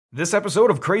This episode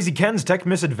of Crazy Ken's Tech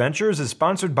Misadventures is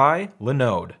sponsored by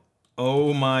Linode.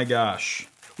 Oh my gosh.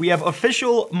 We have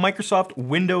official Microsoft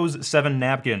Windows 7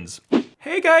 napkins.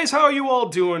 Hey guys, how are you all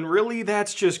doing? Really,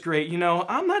 that's just great. You know,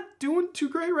 I'm not doing too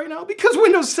great right now because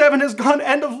Windows 7 has gone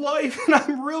end of life and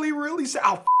I'm really sad.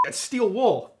 Oh, that's steel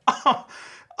wool.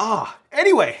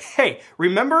 Anyway, hey,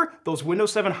 remember those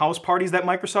Windows 7 house parties that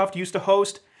Microsoft used to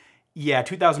host? Yeah,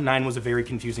 2009 was a very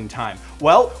confusing time.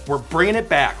 Well, we're bringing it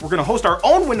back. We're gonna host our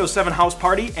own Windows 7 house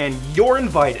party and you're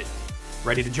invited.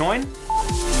 Ready to join?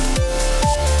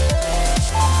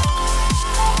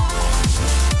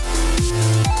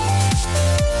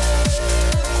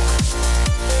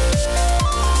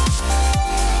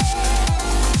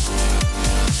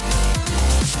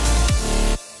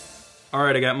 All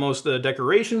right, I got most of the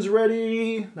decorations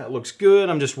ready. That looks good.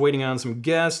 I'm just waiting on some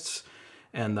guests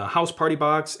and the house party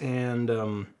box and,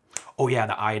 oh yeah,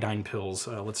 the iodine pills.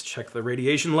 Let's check the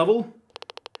radiation level.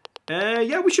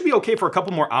 Yeah, we should be okay for a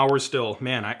couple more hours still.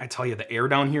 Man, I tell you, the air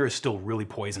down here is still really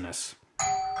poisonous.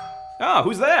 Ah,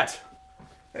 who's that?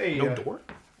 Hey, no door?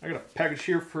 I got a package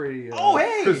here for a oh,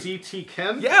 hey! Krazy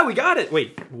Ken. Yeah, we got it.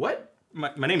 Wait, what?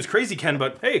 My name is Crazy Ken,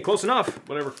 but hey, close enough.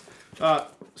 Whatever.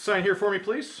 Sign here for me,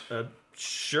 please.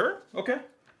 Sure. Okay.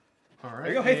 All right. There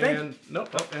you go. Hey, thanks. Nope.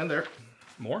 Oh, and there.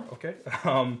 More? Okay.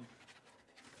 I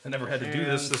never had to do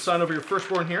this. The sign over your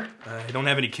firstborn here. I don't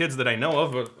have any kids that I know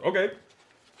of, but okay.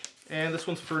 And this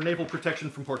one's for naval protection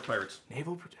from pork pirates.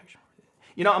 Naval protection?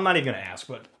 You know, I'm not even gonna ask,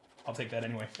 but I'll take that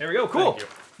anyway. There we go. Cool. Thank you.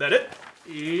 That it?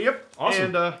 Yep.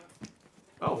 Awesome. And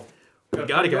oh, we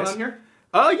got it, guys. On here?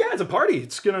 Yeah, it's a party.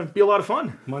 It's gonna be a lot of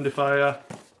fun. Mind if I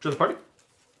join the party?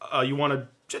 You wanna?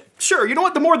 Sure. You know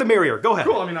what? The more the merrier. Go ahead.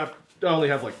 Cool. I mean, I only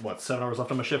have like what 7 hours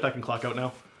left on my shift. I can clock out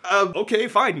now. Okay,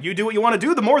 fine. You do what you want to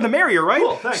do. The more the merrier, right?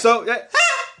 Cool. Thanks. So,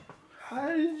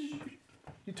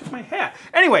 you took my hat.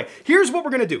 Anyway, here's what we're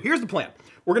gonna do. Here's the plan.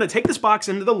 We're gonna take this box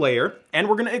into the lair and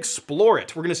we're gonna explore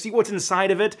it. We're gonna see what's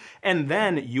inside of it, and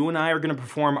then you and I are gonna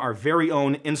perform our very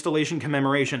own installation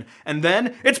commemoration. And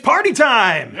then it's party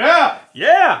time! Yeah!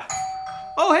 Yeah!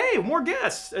 Oh, hey, more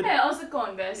guests. Hey, how's it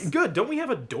going, guys? Good. Don't we have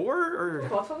a door? Or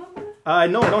No, I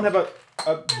don't have a.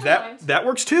 That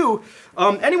works too.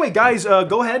 Anyway, guys,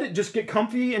 go ahead. Just get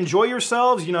comfy. Enjoy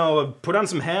yourselves. You know, put on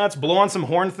some hats, blow on some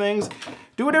horn things.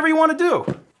 Do whatever you want to do.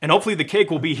 And hopefully the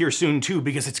cake will be here soon too,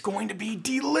 because it's going to be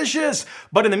delicious.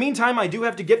 But in the meantime, I do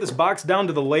have to get this box down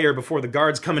to the lair before the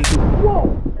guards come in.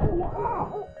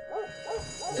 Whoa!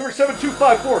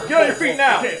 7254. Get on your feet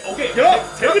now. Okay. Get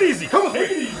up. Take it easy. Come on. Take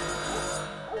it easy.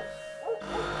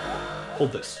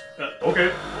 Hold this.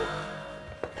 Okay.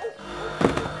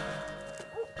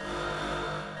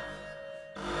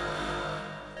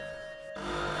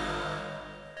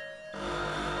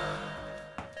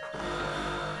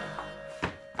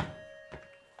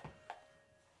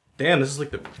 Damn, this is like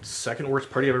the second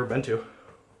worst party I've ever been to.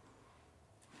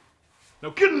 Now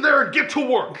get in there and get to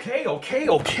work!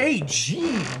 Okay,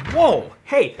 gee, whoa.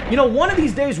 Hey, you know, one of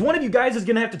these days, one of you guys is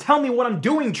gonna have to tell me what I'm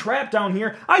doing trapped down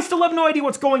here. I still have no idea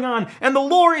what's going on, and the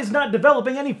lore is not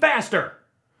developing any faster.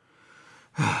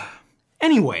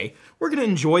 Anyway, we're gonna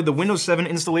enjoy the Windows 7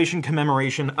 installation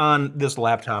commemoration on this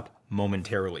laptop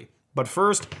momentarily. But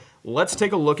first, let's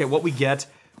take a look at what we get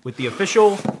with the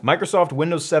official Microsoft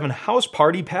Windows 7 House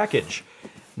Party package.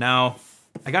 Now,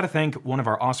 I gotta thank one of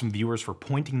our awesome viewers for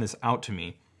pointing this out to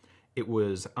me. It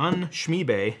was on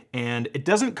Shmeebay, and it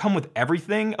doesn't come with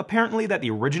everything, apparently, that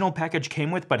the original package came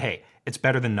with, but hey, it's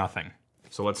better than nothing.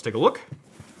 So let's take a look.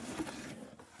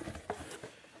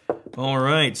 All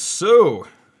right, so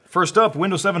first up,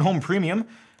 Windows 7 Home Premium.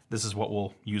 This is what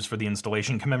we'll use for the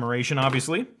installation commemoration,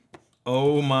 obviously.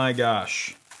 Oh my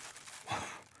gosh.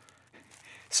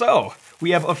 So,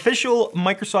 we have official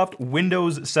Microsoft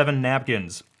Windows 7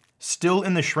 napkins. Still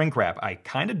in the shrink wrap. I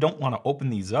kind of don't want to open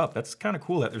these up. That's kind of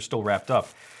cool that they're still wrapped up.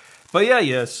 But yeah,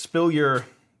 you spill your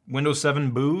Windows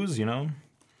 7 booze, you know,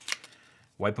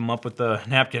 wipe them up with the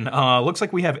napkin. Looks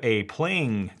like we have a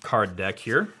playing card deck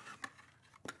here.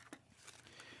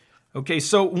 Okay,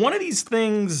 so one of these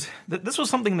things, this was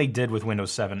something they did with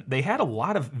Windows 7. They had a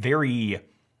lot of very,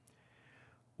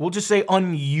 we'll just say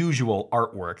unusual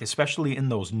artwork, especially in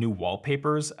those new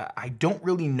wallpapers. I don't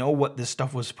really know what this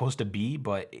stuff was supposed to be,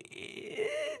 but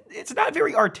it's not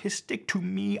very artistic to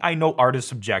me. I know art is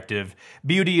subjective.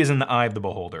 Beauty is in the eye of the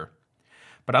beholder.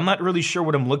 But I'm not really sure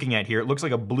what I'm looking at here. It looks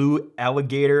like a blue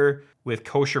alligator with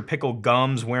kosher pickle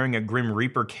gums wearing a Grim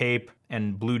Reaper cape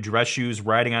and blue dress shoes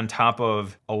riding on top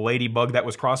of a ladybug that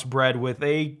was crossbred with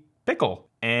a pickle.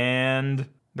 And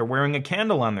they're wearing a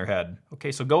candle on their head.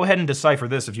 Okay, so go ahead and decipher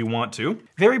this if you want to.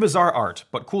 Very bizarre art,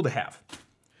 but cool to have.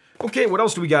 Okay, what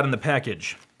else do we got in the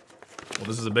package? Well,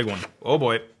 this is a big one. Oh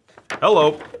boy.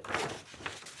 Hello.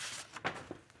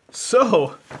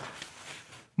 So,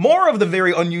 more of the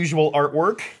very unusual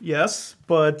artwork, yes,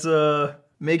 but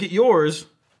make it yours,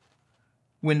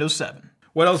 Windows 7.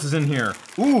 What else is in here?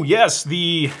 Ooh, yes,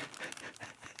 the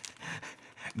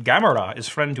Gamera is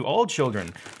friend to all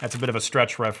children. That's a bit of a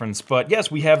stretch reference, but yes,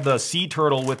 we have the sea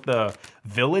turtle with the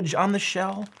village on the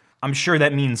shell. I'm sure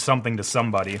that means something to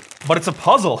somebody, but it's a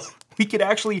puzzle. We could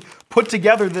actually put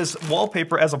together this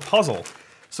wallpaper as a puzzle.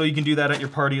 So you can do that at your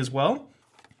party as well.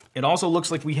 It also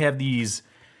looks like we have these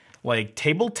like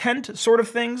table tent sort of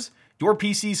things. Your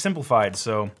PC simplified,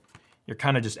 so you're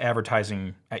kind of just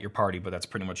advertising at your party, but that's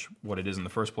pretty much what it is in the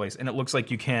first place. And it looks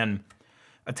like you can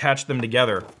attach them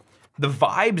together. The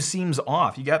vibe seems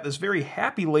off. You got this very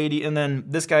happy lady, and then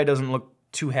this guy doesn't look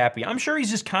too happy. I'm sure he's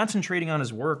just concentrating on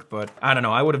his work, but I don't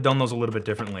know, I would have done those a little bit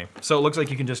differently. So it looks like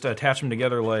you can just attach them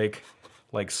together like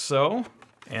so,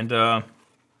 and I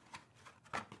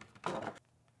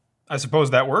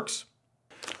suppose that works.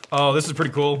 Oh, this is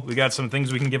pretty cool. We got some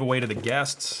things we can give away to the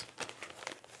guests.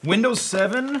 Windows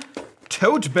 7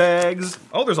 tote bags.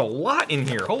 Oh, there's a lot in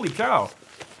here, holy cow.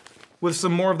 With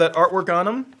some more of that artwork on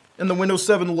them, and the Windows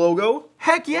 7 logo.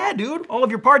 Heck yeah, dude, all of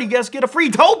your party guests get a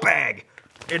free tote bag.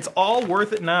 It's all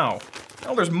worth it now.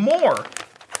 Oh, there's more.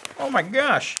 Oh my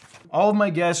gosh. All of my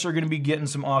guests are gonna be getting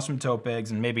some awesome tote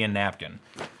bags and maybe a napkin.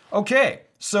 Okay,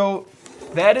 so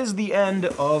that is the end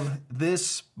of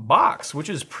this box, which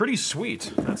is pretty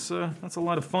sweet. That's a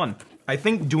lot of fun. I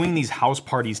think doing these house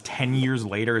parties 10 years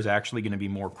later is actually gonna be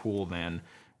more cool than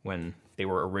when they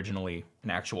were originally an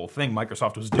actual thing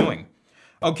Microsoft was doing.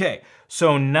 Okay,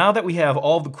 so now that we have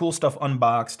all the cool stuff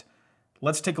unboxed,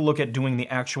 let's take a look at doing the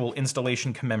actual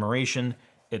installation commemoration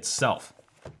itself.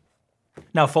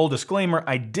 Now, full disclaimer,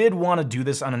 I did want to do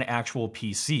this on an actual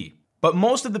PC, but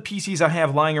most of the PCs I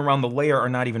have lying around the lair are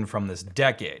not even from this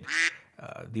decade.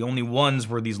 The only ones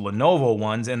were these Lenovo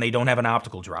ones, and they don't have an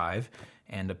optical drive,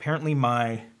 and apparently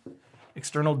my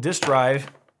external disk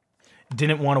drive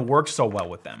didn't want to work so well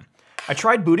with them. I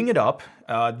tried booting it up,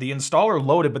 the installer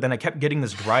loaded, but then I kept getting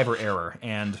this driver error,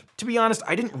 and to be honest,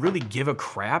 I didn't really give a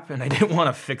crap, and I didn't want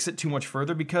to fix it too much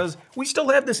further because we still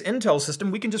have this Intel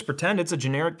system. We can just pretend it's a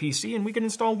generic PC and we can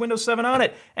install Windows 7 on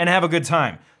it and have a good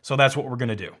time. So that's what we're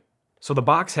gonna do. So the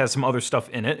box has some other stuff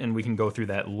in it, and we can go through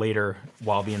that later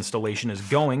while the installation is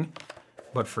going.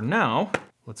 But for now,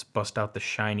 let's bust out the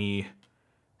shiny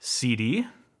CD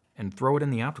and throw it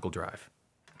in the optical drive.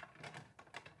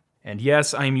 And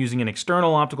yes, I am using an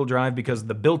external optical drive because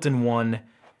the built-in one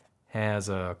has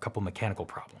a couple mechanical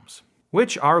problems,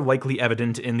 which are likely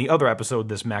evident in the other episode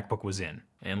this MacBook was in.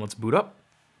 And let's boot up.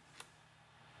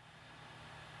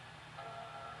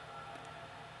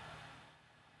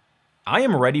 I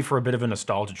am ready for a bit of a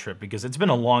nostalgia trip because it's been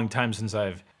a long time since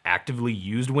I've actively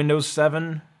used Windows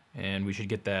 7, and we should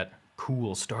get that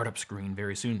cool startup screen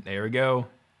very soon. There we go.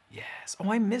 Yes.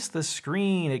 Oh, I missed the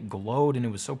screen. It glowed and it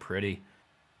was so pretty.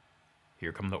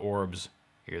 Here come the orbs.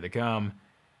 Here they come.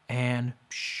 And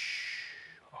psh.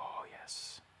 Oh,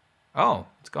 yes. Oh,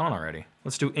 it's gone already.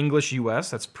 Let's do English US.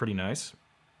 That's pretty nice.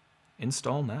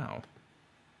 Install now.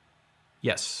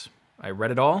 Yes, I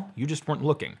read it all. You just weren't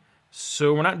looking.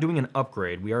 So we're not doing an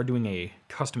upgrade. We are doing a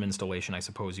custom installation, I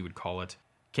suppose you would call it.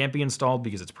 Can't be installed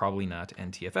because it's probably not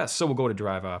NTFS. So we'll go to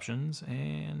drive options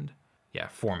and yeah,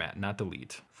 format, not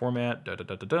delete. Format,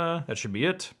 that should be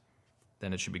it.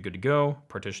 Then it should be good to go.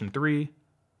 Partition 3.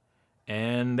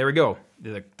 And there we go.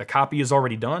 The copy is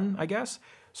already done, I guess.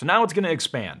 So now it's gonna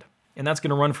expand. And that's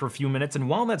gonna run for a few minutes. And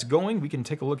while that's going, we can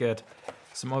take a look at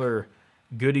some other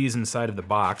goodies inside of the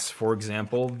box. For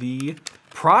example, the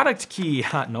product key.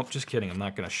 Nope, just kidding. I'm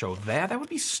not gonna show that. That would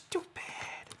be stupid.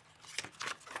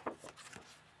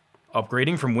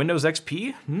 Upgrading from Windows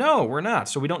XP? No, we're not.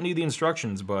 So we don't need the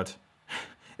instructions, but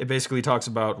it basically talks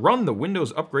about run the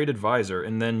Windows Upgrade Advisor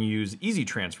and then use Easy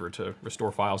Transfer to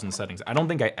restore files and settings. I don't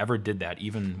think I ever did that,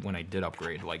 even when I did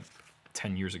upgrade like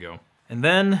 10 years ago. And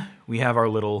then we have our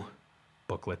little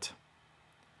booklet.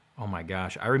 Oh my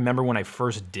gosh, I remember when I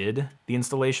first did the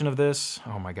installation of this,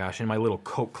 oh my gosh, in my little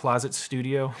coat closet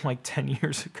studio like 10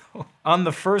 years ago. On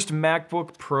the first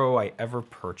MacBook Pro I ever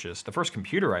purchased, the first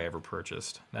computer I ever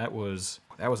purchased, that was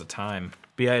a time.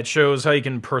 But yeah, it shows how you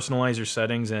can personalize your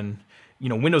settings, and you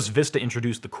know, Windows Vista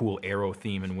introduced the cool arrow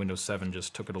theme, and Windows 7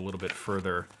 just took it a little bit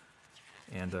further.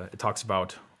 And it talks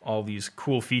about all these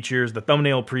cool features, the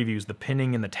thumbnail previews, the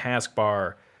pinning in the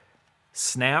taskbar,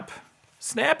 Snap.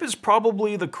 Snap is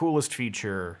probably the coolest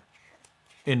feature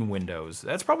in Windows.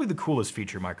 That's probably the coolest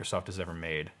feature Microsoft has ever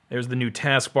made. There's the new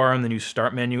taskbar and the new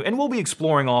start menu, and we'll be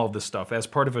exploring all of this stuff as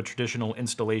part of a traditional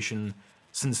installation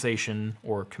sensation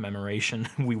or commemoration,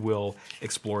 we will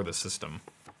explore the system.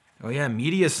 Oh yeah,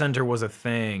 Media Center was a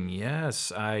thing.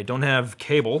 Yes, I don't have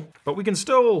cable, but we can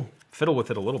still fiddle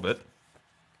with it a little bit.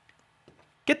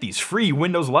 Get these free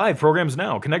Windows Live programs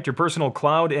now. Connect to your personal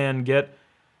cloud and get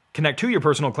 25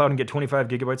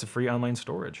 gigabytes of free online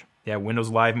storage. Yeah, Windows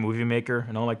Live Movie Maker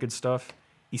and all that good stuff.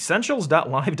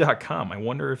 Essentials.live.com. I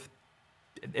wonder if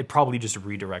it probably just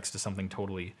redirects to something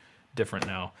totally different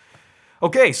now.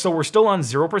 Okay, so we're still on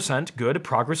 0%. Good,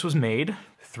 progress was made.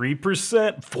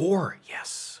 3%, 4,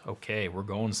 yes. Okay, we're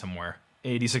going somewhere.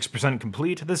 86%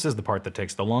 complete. This is the part that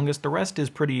takes the longest. The rest is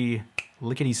pretty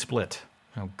lickety-split.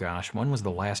 Oh gosh, when was the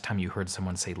last time you heard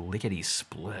someone say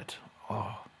lickety-split?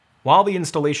 Oh. While the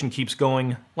installation keeps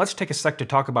going, let's take a sec to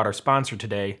talk about our sponsor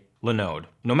today, Linode.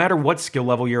 No matter what skill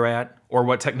level you're at, or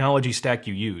what technology stack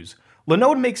you use,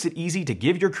 Linode makes it easy to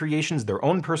give your creations their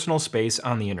own personal space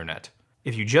on the internet.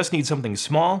 If you just need something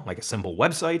small, like a simple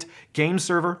website, game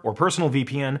server, or personal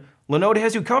VPN, Linode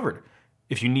has you covered.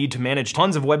 If you need to manage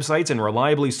tons of websites and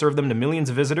reliably serve them to millions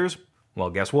of visitors, well,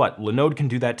 guess what? Linode can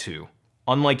do that too.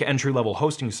 Unlike entry-level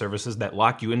hosting services that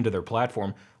lock you into their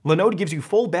platform, Linode gives you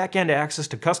full back-end access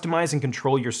to customize and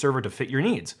control your server to fit your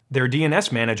needs. Their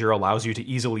DNS manager allows you to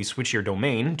easily switch your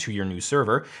domain to your new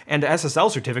server, and SSL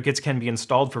certificates can be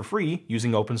installed for free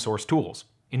using open-source tools.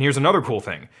 And here's another cool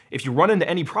thing. If you run into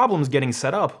any problems getting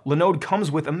set up, Linode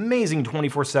comes with amazing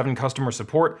 24/7 customer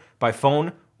support by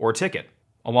phone or ticket,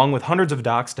 along with hundreds of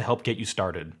docs to help get you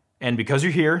started. And because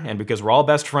you're here, and because we're all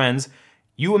best friends,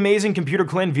 you amazing Computer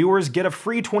Clan viewers get a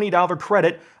free $20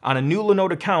 credit on a new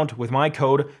Linode account with my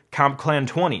code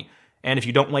CompClan20. And if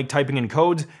you don't like typing in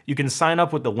codes, you can sign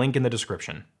up with the link in the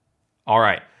description. All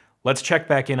right, let's check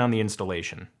back in on the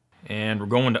installation. And we're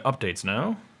going to updates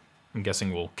now. I'm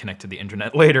guessing we'll connect to the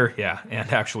internet later, yeah,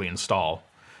 and actually install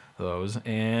those.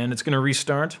 And it's gonna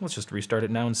restart. Let's just restart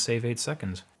it now and save 8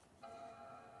 seconds.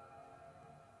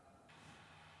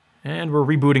 And we're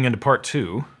rebooting into part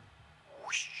 2.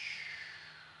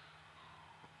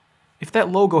 If that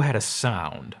logo had a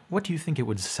sound, what do you think it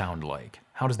would sound like?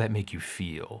 How does that make you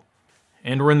feel?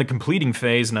 And we're in the completing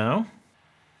phase now.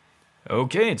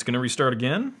 Okay, it's gonna restart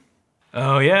again.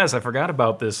 Oh yes, I forgot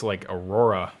about this like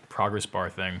Aurora progress bar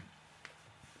thing.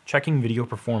 Checking video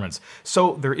performance.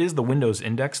 So there is the Windows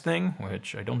index thing,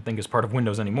 which I don't think is part of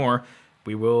Windows anymore.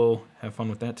 We will have fun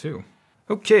with that too.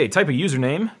 Okay, type a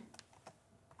username.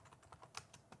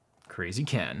 Krazy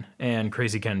Ken, and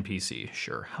Krazy Ken PC.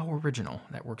 Sure, how original,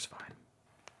 that works fine.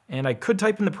 And I could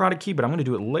type in the product key, but I'm gonna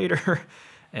do it later.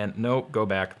 And nope, go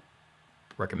back.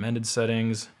 Recommended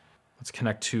settings. Let's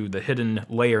connect to the hidden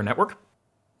layer network.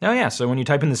 Oh yeah, so when you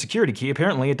type in the security key,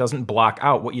 apparently it doesn't block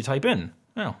out what you type in.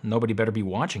 Well, nobody better be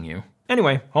watching you.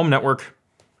 Anyway, home network.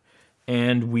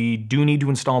 And we do need to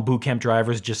install Boot Camp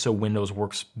drivers just so Windows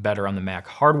works better on the Mac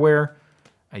hardware.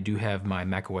 I do have my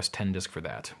Mac OS X disk for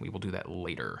that. We will do that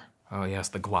later. Oh yes,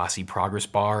 the glossy progress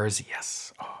bars,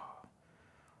 yes. Oh.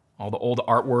 All the old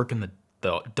artwork and the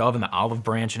dove and the olive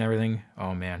branch and everything.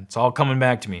 Oh man, it's all coming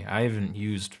back to me. I haven't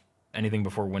used anything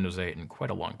before Windows 8 in quite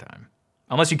a long time.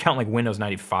 Unless you count like Windows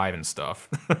 95 and stuff.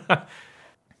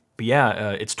 But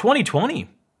yeah, it's 2020.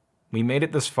 We made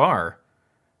it this far.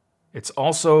 It's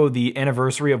also the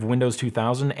anniversary of Windows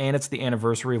 2000, and it's the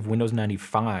anniversary of Windows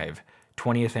 95.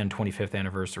 20th and 25th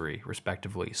anniversary,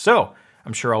 respectively. So,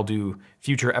 I'm sure I'll do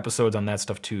future episodes on that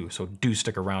stuff too, so do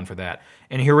stick around for that.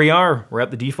 And here we are. We're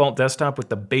at the default desktop with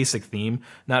the basic theme.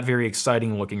 Not very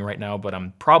exciting looking right now, but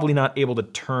I'm probably not able to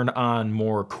turn on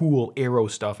more cool Aero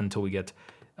stuff until we get,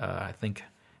 I think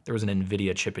there was an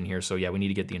NVIDIA chip in here, so yeah, we need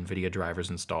to get the NVIDIA drivers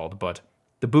installed, but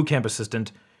the Boot Camp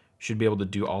Assistant should be able to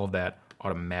do all of that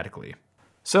automatically.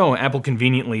 So Apple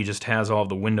conveniently just has all of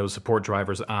the Windows support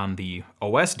drivers on the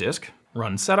OS disk.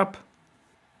 Run setup.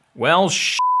 Well,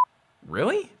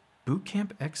 really? Boot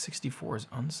Camp x64 is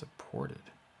unsupported.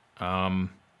 Well,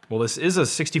 this is a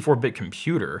 64-bit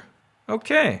computer.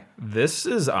 Okay, this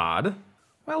is odd.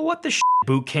 Well, what the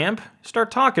Boot Camp?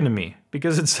 Start talking to me,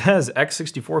 because it says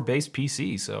x64-based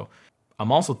PC, so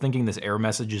I'm also thinking this error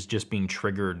message is just being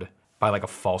triggered by like a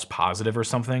false positive or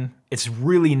something. It's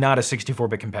really not a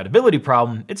 64-bit compatibility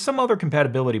problem, it's some other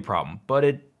compatibility problem, but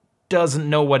it doesn't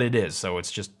know what it is, so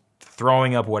it's just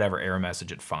throwing up whatever error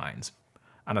message it finds.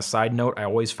 On a side note, I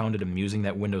always found it amusing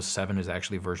that Windows 7 is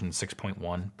actually version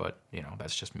 6.1, but you know,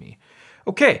 that's just me.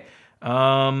 Okay,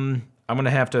 I'm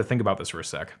gonna have to think about this for a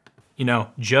sec. You know,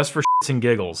 just for shits and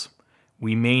giggles,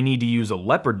 we may need to use a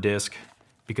Leopard disk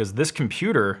because this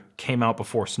computer came out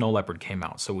before Snow Leopard came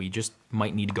out, so we just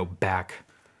might need to go back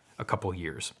a couple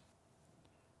years.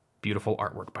 Beautiful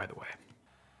artwork, by the way.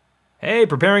 Hey,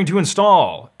 preparing to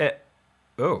install.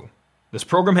 Oh, This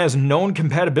program has known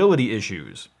compatibility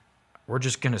issues. We're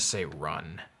just gonna say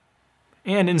run.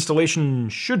 And installation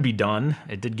should be done.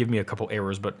 It did give me a couple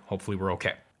errors, but hopefully we're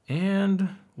okay.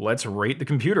 And let's rate the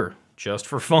computer, just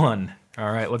for fun.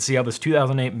 All right, let's see how this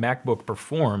 2008 MacBook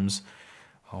performs.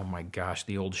 Oh my gosh,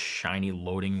 the old shiny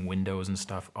loading windows and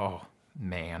stuff. Oh,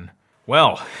 man.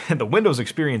 Well, the Windows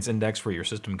Experience Index for your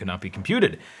system cannot be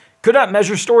computed. Could not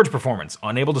measure storage performance.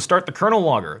 Unable to start the kernel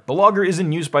logger. The logger is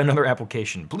in use by another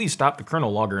application. Please stop the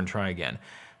kernel logger and try again.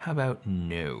 How about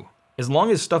no? As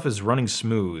long as stuff is running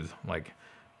smooth, like,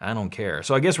 I don't care.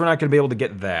 So I guess we're not gonna be able to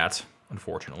get that,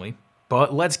 unfortunately.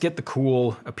 But let's get the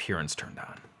cool appearance turned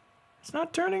on. It's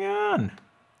not turning on.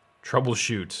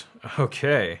 Troubleshoot.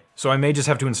 Okay. So I may just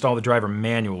have to install the driver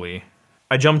manually.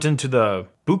 I jumped into the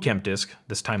bootcamp disk,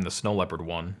 this time the Snow Leopard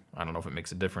one. I don't know if it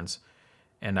makes a difference.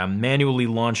 And I'm manually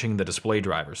launching the display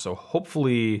driver, so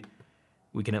hopefully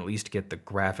we can at least get the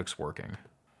graphics working.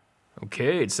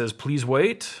 Okay, it says please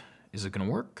wait. Is it gonna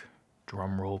work?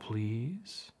 Drum roll,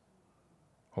 please.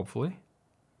 Hopefully.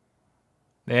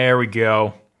 There we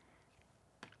go.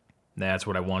 That's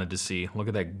what I wanted to see. Look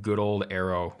at that good old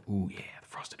arrow. Ooh, yeah, the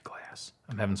frosted glass.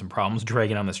 I'm having some problems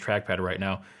dragging on this trackpad right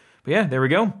now. But yeah, there we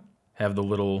go. Have the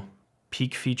little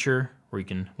peek feature where you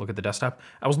can look at the desktop.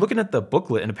 I was looking at the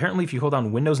booklet, and apparently if you hold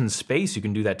down Windows and space, you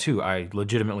can do that too. I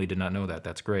legitimately did not know that.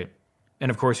 That's great. And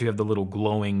of course, you have the little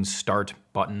glowing start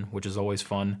button, which is always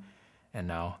fun. And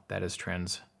now that is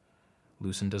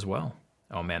translucent as well.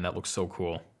 Oh man, that looks so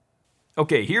cool.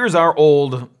 Okay, here's our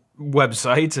old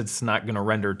website. It's not gonna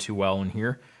render too well in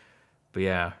here. But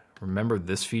yeah, remember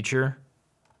this feature?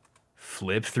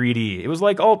 Flip 3D. It was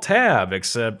like Alt-Tab,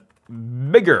 except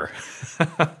bigger.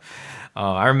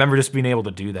 I remember just being able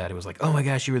to do that. It was like, oh my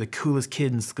gosh, you were the coolest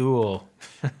kid in school.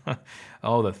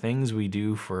 Oh, the things we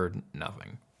do for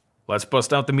nothing. Let's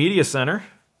bust out the media center.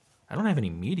 I don't have any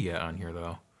media on here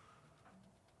though.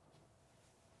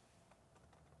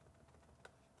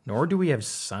 Nor do we have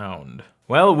sound.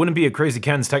 Well, it wouldn't be a Crazy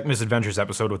Ken's Tech Misadventures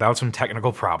episode without some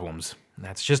technical problems.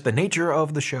 That's just the nature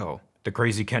of the show. The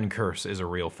Crazy Ken curse is a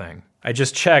real thing. I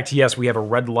just checked, yes, we have a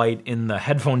red light in the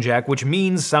headphone jack, which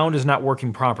means sound is not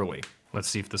working properly. Let's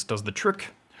see if this does the trick.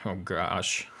 Oh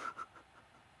gosh.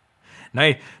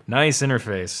 Nice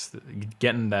interface.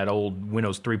 Getting that old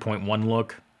Windows 3.1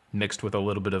 look mixed with a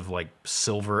little bit of like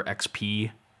silver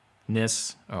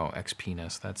XP-ness. Oh,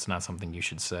 XP-ness, that's not something you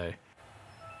should say.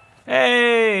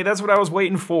 Hey, that's what I was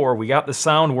waiting for. We got the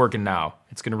sound working now.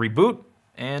 It's gonna reboot,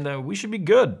 and we should be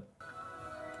good.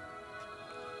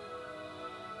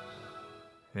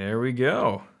 There we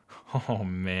go. Oh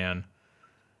man.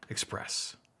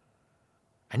 Express.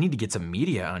 I need to get some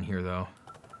media on here though.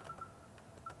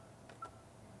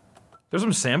 There's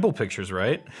some sample pictures,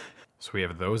 right? So we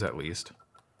have those at least.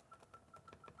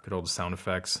 Good old sound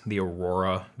effects. The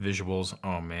Aurora visuals.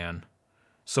 Oh man.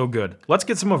 So good. Let's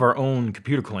get some of our own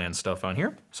Computer Clan stuff on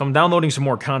here. So I'm downloading some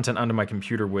more content onto my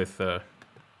computer with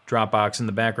Dropbox in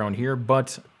the background here,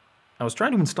 but I was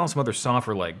trying to install some other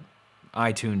software like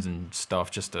iTunes and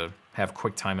stuff just to have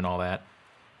QuickTime and all that.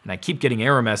 And I keep getting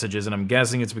error messages, and I'm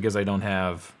guessing it's because I don't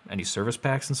have any service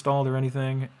packs installed or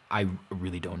anything. I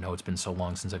really don't know. It's been so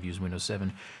long since I've used Windows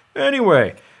 7.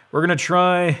 Anyway, we're gonna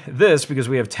try this because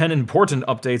we have 10 important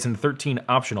updates and 13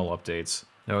 optional updates.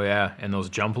 Oh yeah, and those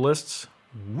jump lists.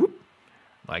 Whoop,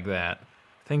 like that.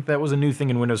 I think that was a new thing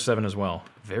in Windows 7 as well.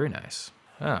 Very nice.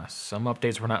 Ah, some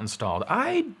updates were not installed.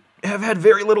 I have had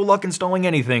very little luck installing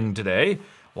anything today.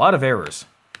 A lot of errors.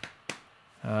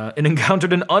 It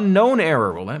encountered an unknown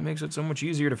error. Well, that makes it so much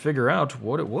easier to figure out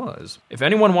what it was. If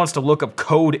anyone wants to look up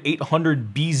code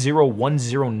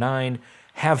 800B0109,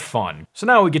 have fun. So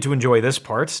now we get to enjoy this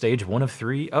part, stage 1 of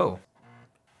 3. Oh.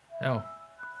 Oh.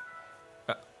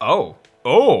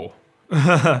 Oh.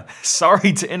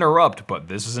 Sorry to interrupt, but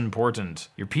this is important.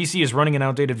 Your PC is running an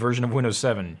outdated version of Windows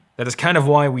 7. That is kind of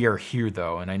why we are here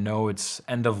though, and I know it's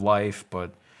end of life,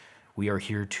 but we are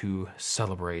here to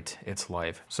celebrate its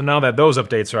life. So now that those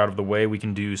updates are out of the way, we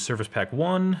can do Service Pack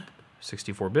 1,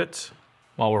 64-bit.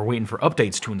 While we're waiting for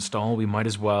updates to install, we might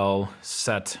as well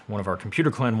set one of our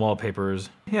Computer Clan wallpapers.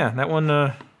 Yeah, that one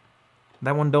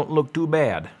don't look too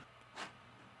bad.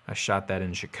 I shot that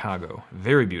in Chicago.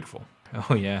 Very beautiful.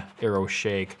 Oh yeah, arrow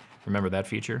shake. Remember that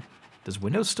feature? Does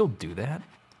Windows still do that?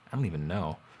 I don't even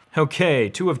know. Okay,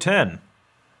 2 of 10.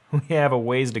 We have a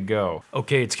ways to go.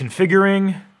 Okay, it's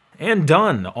configuring and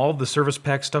done. All of the service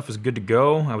pack stuff is good to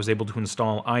go. I was able to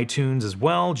install iTunes as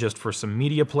well, just for some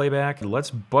media playback.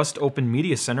 Let's bust open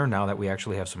Media Center now that we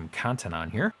actually have some content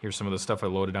on here. Here's some of the stuff I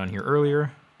loaded on here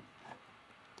earlier.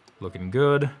 Looking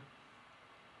good.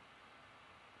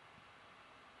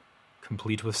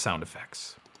 Complete with sound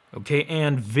effects. Okay,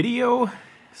 and video.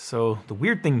 So the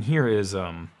weird thing here is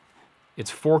it's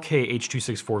 4K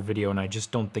H.264 video, and I just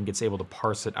don't think it's able to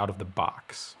parse it out of the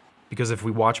box. Because if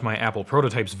we watch my Apple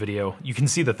Prototypes video, you can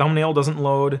see the thumbnail doesn't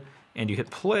load, and you hit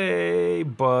play,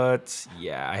 but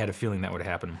yeah, I had a feeling that would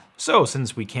happen. So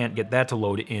since we can't get that to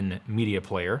load in Media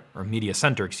Player, or Media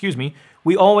Center, excuse me,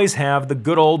 we always have the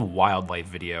good old wildlife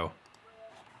video.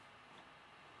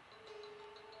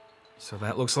 So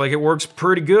that looks like it works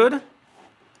pretty good.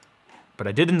 But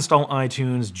I did install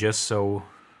iTunes just so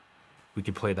we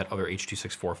could play that other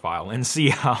H.264 file and see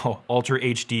how Ultra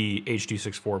HD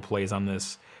H.264 plays on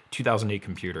this 2008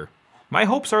 computer. My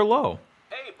hopes are low.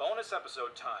 Hey, bonus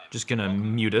episode time. Just gonna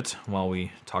mute it while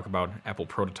we talk about Apple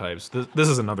Prototypes. This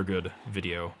is another good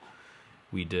video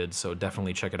we did, so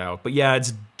definitely check it out. But yeah,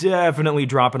 it's definitely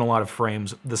dropping a lot of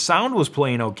frames. The sound was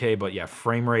playing okay, but yeah,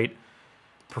 frame rate,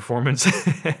 performance,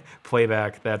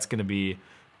 playback, that's gonna be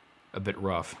a bit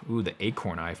rough. Ooh, the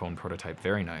Acorn iPhone prototype,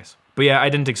 very nice. But yeah, I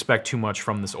didn't expect too much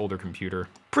from this older computer.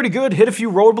 Pretty good, hit a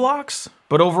few roadblocks,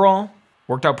 but overall,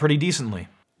 worked out pretty decently.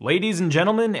 Ladies and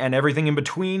gentlemen, and everything in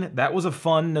between, that was a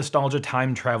fun nostalgia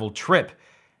time travel trip.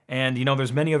 And you know,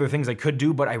 there's many other things I could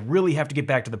do, but I really have to get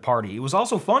back to the party. It was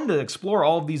also fun to explore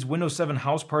all of these Windows 7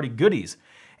 house party goodies.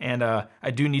 And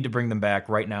I do need to bring them back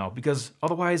right now, because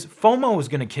otherwise FOMO is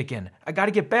gonna kick in. I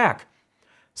gotta get back.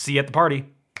 See you at the party.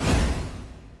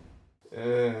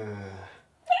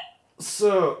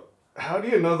 So, how do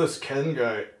you know this Ken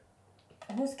guy?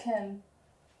 Who's Ken?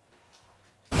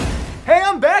 Hey,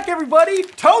 I'm back, everybody!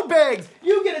 Tote bags!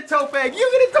 You get a tote bag!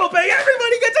 You get a tote bag!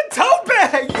 Everybody gets a tote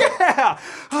bag!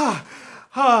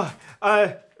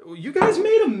 Yeah! You guys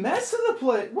made a mess of the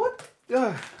place. What?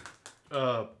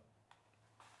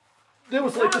 It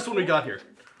was like this when we got here.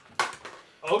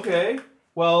 Okay.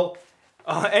 Well,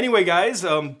 anyway, guys,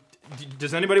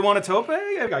 does anybody want a tote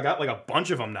bag? I got like a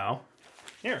bunch of them now.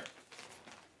 Here.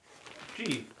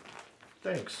 Gee,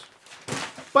 thanks.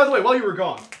 By the way, while you were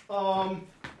gone,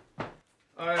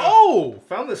 I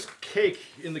found this cake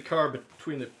in the car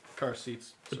between the car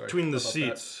seats. Sorry Between the about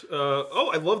seats.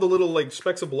 Oh, I love the little like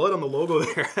specks of blood on the logo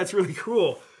there. That's really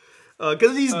cool.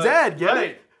 Because he's dead, get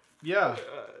right. it? Yeah.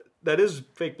 That is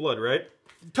fake blood, right?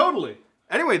 Totally.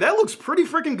 Anyway, that looks pretty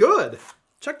freaking good.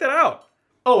 Check that out.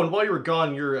 Oh, and while you were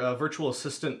gone, your virtual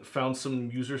assistant found some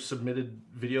user-submitted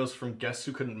videos from guests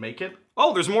who couldn't make it.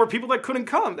 Oh, there's more people that couldn't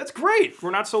come. That's great.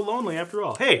 We're not so lonely after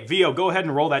all. Hey, Vio, go ahead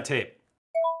and roll that tape.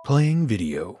 Playing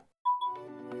video.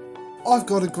 I've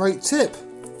got a great tip.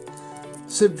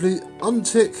 Simply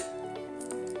untick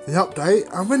the update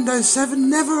and Windows 7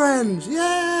 never ends.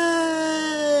 Yay!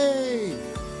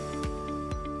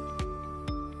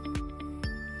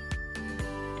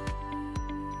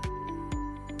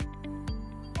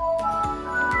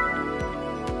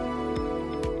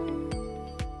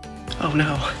 Oh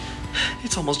no,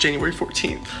 it's almost January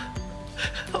 14th.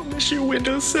 I'll miss you,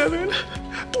 Windows 7.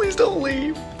 Please don't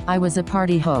leave. I was a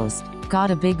party host.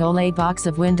 Got a big Olay box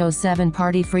of Windows 7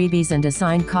 party freebies and a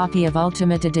signed copy of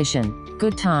Ultimate Edition.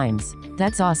 Good times.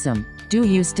 That's awesome. Do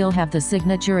you still have the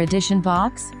Signature Edition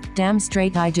box? Damn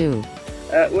straight I do.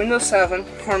 Windows 7,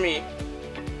 for me,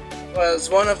 was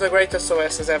one of the greatest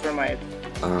OSs ever made.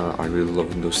 I really love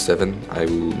Windows 7. I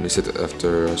will miss it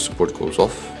after support goes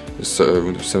off. It's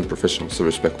Windows 7 Professional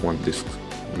Service Pack 1 disc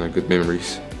and good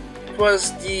memories. It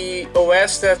was the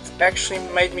OS that actually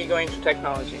made me go into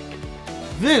technology.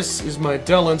 This is my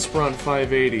Dell Inspiron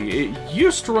 580. It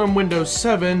used to run Windows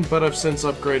 7, but I've since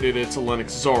upgraded it to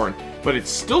Linux Zorin. But it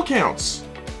still counts.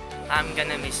 I'm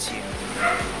gonna miss you.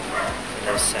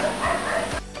 Windows 7.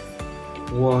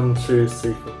 1, 2,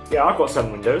 3, 4. Yeah, I've got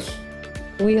some Windows.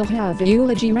 We'll have a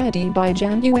eulogy ready by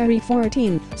January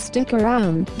 14th. Stick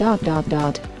around. ...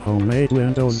 Homemade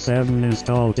Windows 7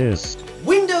 install disk.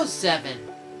 Windows 7.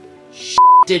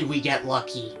 Did we get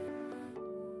lucky?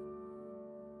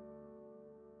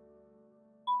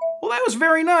 Well, that was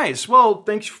very nice. Well,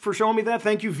 thanks for showing me that.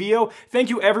 Thank you, Vio. Thank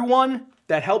you, everyone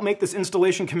that helped make this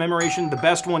installation commemoration the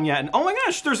best one yet. And oh my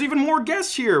gosh, there's even more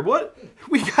guests here. What?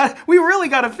 We really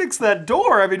got to fix that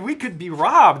door. I mean, we could be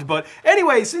robbed. But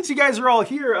anyway, since you guys are all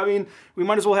here, I mean, we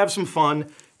might as well have some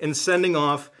fun in sending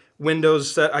off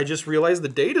Windows. I just realized the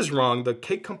date is wrong. The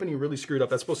cake company really screwed up.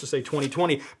 That's supposed to say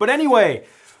 2020. But anyway,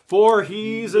 for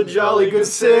he's a jolly good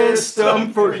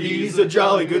system, for he's a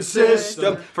jolly good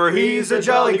system, for he's a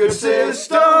jolly good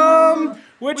system,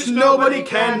 which nobody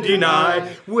can deny,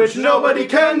 which nobody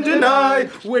can deny,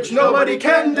 which nobody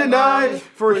can deny,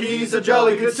 for he's a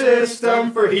jolly good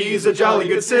system, for he's a jolly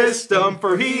good system,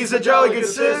 for he's a jolly good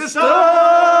system,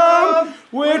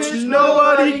 which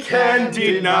nobody can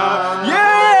deny.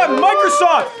 Yeah,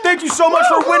 Microsoft, thank you so much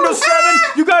for Windows 7.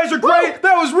 You guys are great.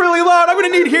 That was really loud. I'm gonna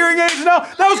need hearing aids now.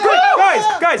 That was great.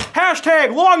 Guys,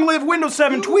 hashtag long live Windows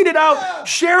 7. Tweet it out,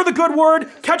 share the good word,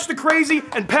 catch the crazy,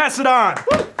 and pass it on.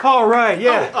 All right,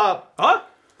 yeah.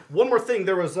 One more thing.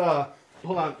 There was,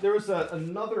 hold on. There was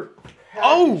another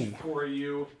package for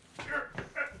you.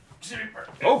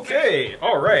 Okay,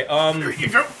 all right.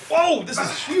 Whoa, this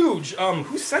is huge.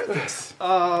 Who sent this?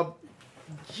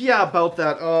 Yeah, about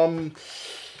that.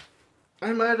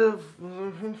 I might have.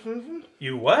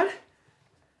 You what?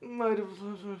 Might have.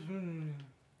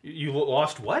 You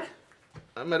lost what?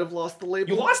 I might have lost the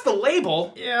label. You lost the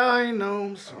label? Yeah, I know.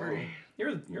 I'm sorry.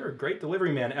 You're a great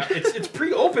delivery man. It's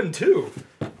pre-opened too.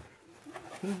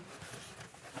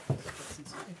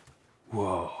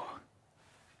 Whoa.